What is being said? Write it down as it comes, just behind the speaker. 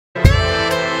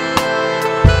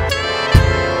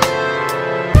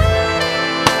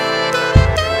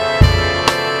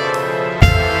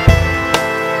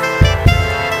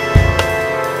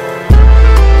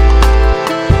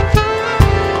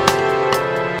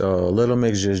Little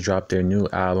Mix just dropped their new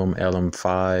album,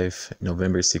 LM5,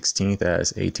 November 16th. It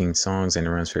has 18 songs and it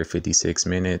runs for 56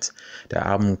 minutes. The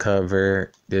album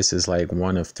cover, this is like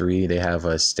one of three. They have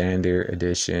a standard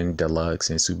edition, deluxe,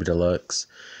 and super deluxe.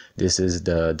 This is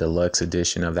the deluxe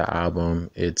edition of the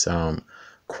album. It's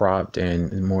cropped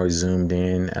and more zoomed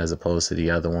in as opposed to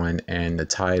the other one. And the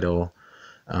title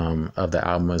of the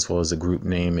album, as well as the group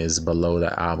name, is below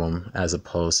the album as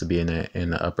opposed to being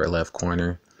in the upper left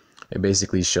corner. It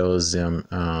basically shows them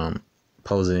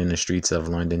posing in the streets of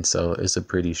London, so it's a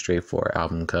pretty straightforward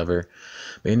album cover.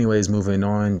 But anyways, moving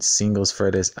on, singles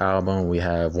for this album, we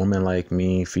have Woman Like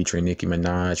Me featuring Nicki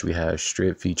Minaj, we have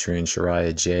Strip featuring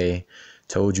Sharaya J,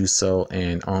 Told You So,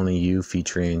 and Only You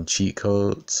featuring Cheat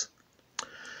Codes.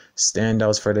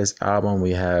 Standouts for this album,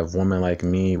 we have Woman Like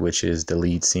Me, which is the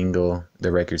lead single.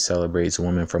 The record celebrates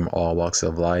women from all walks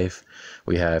of life.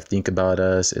 We have Think About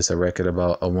Us. It's a record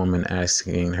about a woman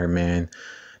asking her man,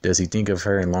 does he think of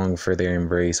her and long for their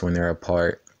embrace when they're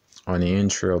apart. On the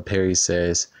intro, Perry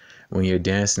says, when you're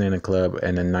dancing in a club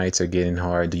and the nights are getting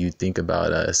hard, do you think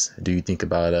about us? Do you think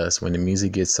about us? When the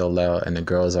music gets so loud and the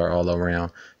girls are all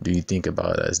around, do you think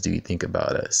about us? Do you think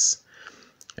about us?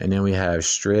 And then we have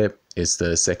Strip. It's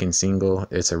the second single.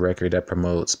 It's a record that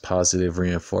promotes positive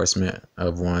reinforcement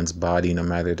of one's body, no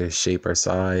matter the shape or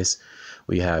size.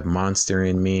 We have Monster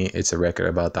in Me. It's a record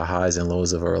about the highs and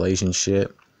lows of a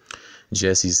relationship.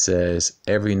 Jesse says,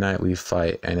 every night we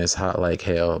fight and it's hot like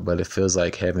hell, but it feels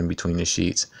like heaven between the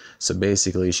sheets. So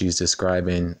basically she's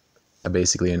describing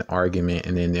basically an argument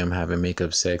and then them having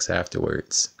makeup sex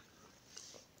afterwards,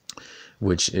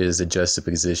 which is a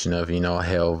juxtaposition of,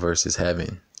 hell versus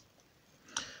heaven.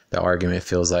 The argument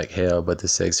feels like hell, but the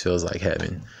sex feels like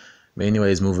heaven. But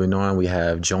anyways, moving on, we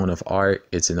have Joan of Arc.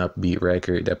 It's an upbeat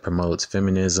record that promotes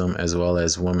feminism as well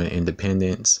as woman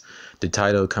independence. The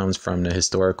title comes from the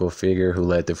historical figure who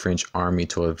led the French army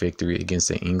to a victory against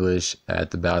the English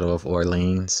at the Battle of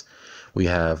Orleans. We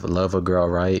have Love a Girl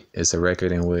Right. It's a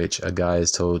record in which a guy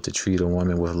is told to treat a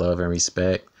woman with love and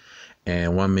respect.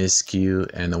 And one miscue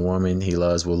and the woman he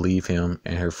loves will leave him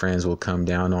and her friends will come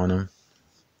down on him.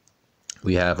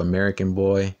 We have American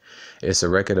Boy. It's a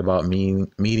record about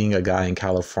meeting a guy in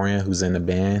California who's in a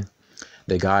band.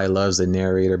 The guy loves the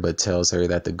narrator but tells her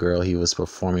that the girl he was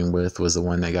performing with was the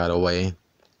one that got away.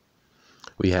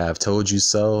 We have Told You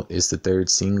So. It's the third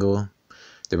single.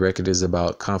 The record is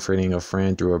about comforting a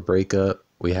friend through a breakup.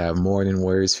 We have More Than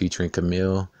Words featuring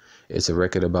Camille. It's a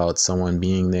record about someone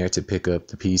being there to pick up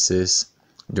the pieces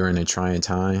during a trying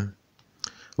time.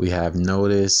 We have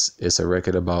Notice. It's a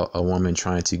record about a woman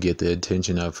trying to get the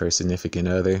attention of her significant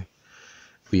other.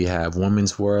 We have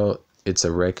Woman's World. It's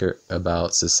a record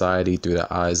about society through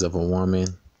the eyes of a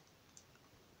woman.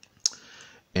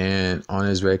 And on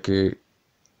his record,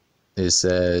 it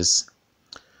says,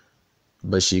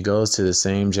 but she goes to the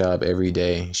same job every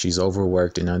day. She's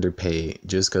overworked and underpaid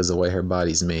just because of the way her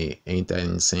body's made. Ain't that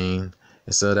insane?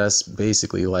 And so that's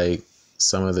basically like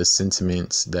some of the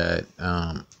sentiments that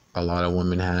a lot of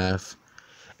women have.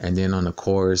 And then on the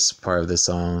chorus part of the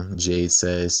song, Jade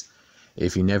says,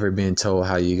 if you never been told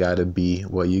how you gotta be,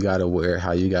 what you gotta wear,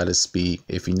 how you gotta speak,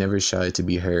 if you never tried to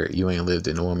be heard, you ain't lived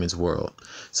in a woman's world.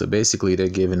 So basically they're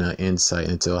giving an insight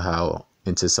into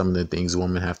some of the things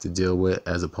women have to deal with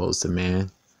as opposed to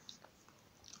man,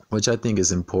 which I think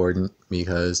is important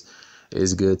because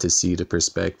it's good to see the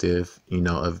perspective,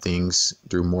 of things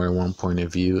through more than one point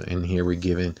of view. And here we're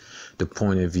given the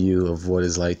point of view of what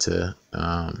it's like to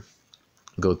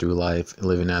go through life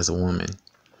living as a woman.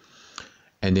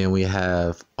 And then we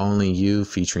have Only You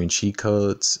featuring Cheat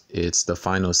Codes. It's the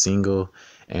final single,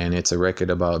 and it's a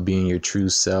record about being your true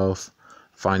self,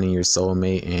 finding your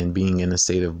soulmate, and being in a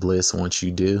state of bliss once you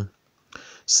do.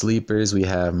 Sleepers, we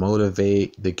have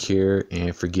Motivate, The Cure,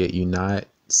 and Forget You Not.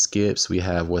 Skips, we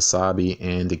have Wasabi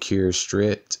and The Cure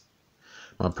Stripped.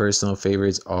 My personal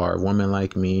favorites are Woman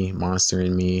Like Me, Monster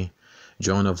in Me,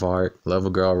 Joan of Arc, Love a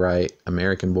Girl Right,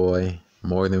 American Boy,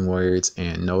 More Than Words,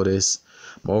 and Notice.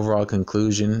 My overall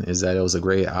conclusion is that it was a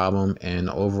great album, and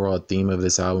the overall theme of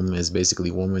this album is basically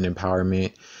woman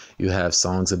empowerment. You have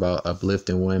songs about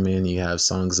uplifting women. You have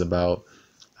songs about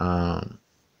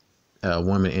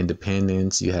women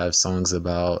independence. You have songs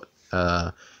about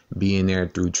being there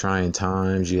through trying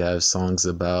times. You have songs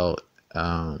about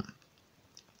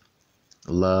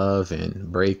love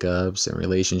and breakups and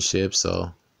relationships.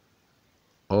 So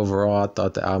overall, I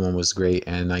thought the album was great,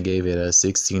 and I gave it a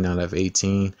 16 out of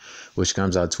 18, which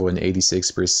comes out to an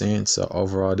 86%. So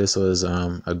overall, this was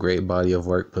a great body of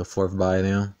work put forth by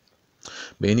them.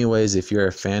 But anyways, if you're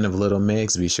a fan of Little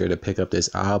Mix, be sure to pick up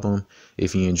this album.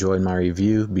 If you enjoyed my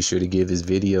review, be sure to give this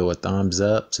video a thumbs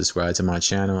up, subscribe to my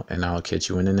channel, and I'll catch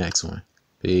you in the next one.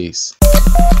 Peace.